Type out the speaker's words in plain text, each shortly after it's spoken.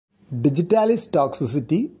Digitalis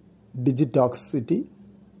toxicity, digitoxicity,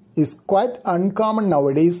 is quite uncommon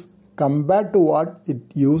nowadays compared to what it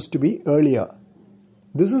used to be earlier.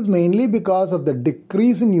 This is mainly because of the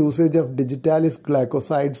decrease in usage of digitalis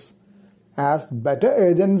glycosides, as better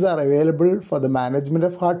agents are available for the management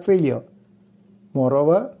of heart failure.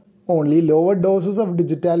 Moreover, only lower doses of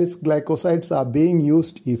digitalis glycosides are being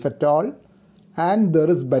used if at all, and there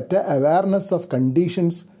is better awareness of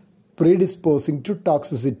conditions predisposing to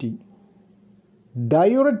toxicity.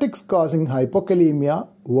 Diuretics causing hypokalemia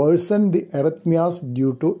worsen the arrhythmias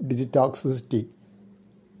due to digitoxicity.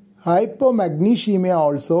 Hypomagnesemia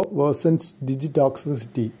also worsens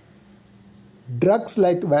digitoxicity. Drugs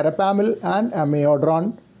like verapamil and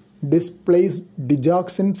amiodarone displace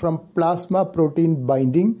digoxin from plasma protein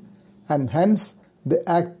binding and hence the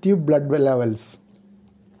active blood levels.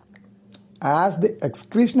 As the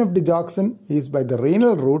excretion of digoxin is by the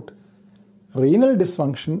renal route, renal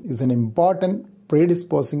dysfunction is an important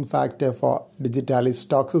predisposing factor for digitalis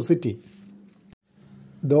toxicity.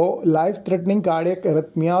 Though life-threatening cardiac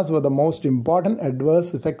arrhythmias were the most important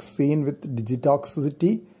adverse effects seen with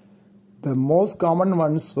digitoxicity, the most common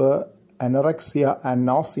ones were anorexia and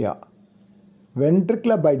nausea.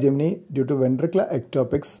 Ventricular bigamy due to ventricular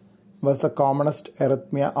ectopics was the commonest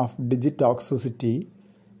arrhythmia of digitoxicity,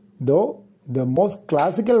 though the most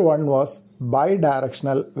classical one was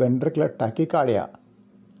bidirectional ventricular tachycardia.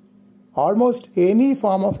 Almost any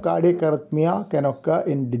form of cardiac arrhythmia can occur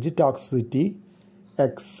in digitoxicity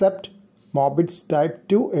except Mobitz type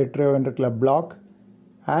 2 atrioventricular block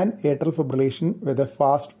and atrial fibrillation with a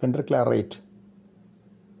fast ventricular rate.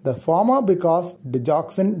 The former because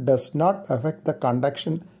digoxin does not affect the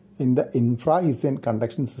conduction in the infrahisian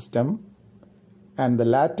conduction system, and the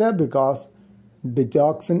latter because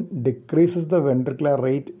digoxin decreases the ventricular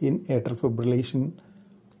rate in atrial fibrillation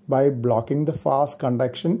by blocking the fast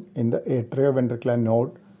conduction in the atrioventricular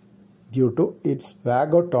node due to its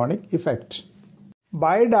vagotonic effect.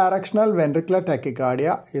 Bidirectional ventricular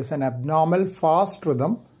tachycardia is an abnormal fast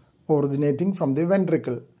rhythm originating from the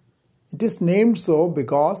ventricle. It is named so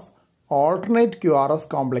because alternate QRS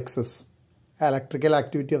complexes, electrical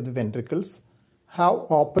activity of the ventricles, have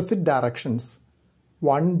opposite directions,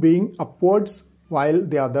 one being upwards while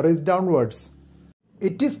the other is downwards.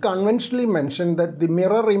 It is conventionally mentioned that the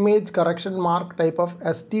mirror image correction mark type of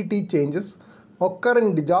STT changes occur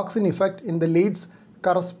in digoxin effect in the leads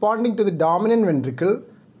corresponding to the dominant ventricle,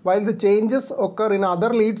 while the changes occur in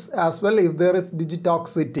other leads as well if there is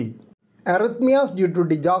digitoxicity. Arrhythmias due to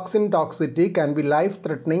digoxin toxicity can be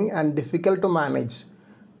life-threatening and difficult to manage.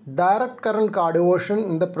 Direct current cardioversion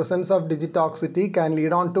in the presence of digitoxicity can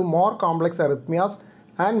lead on to more complex arrhythmias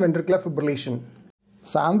and ventricular fibrillation.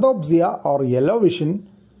 Xanthopsia or yellow vision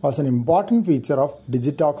was an important feature of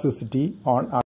digitoxicity on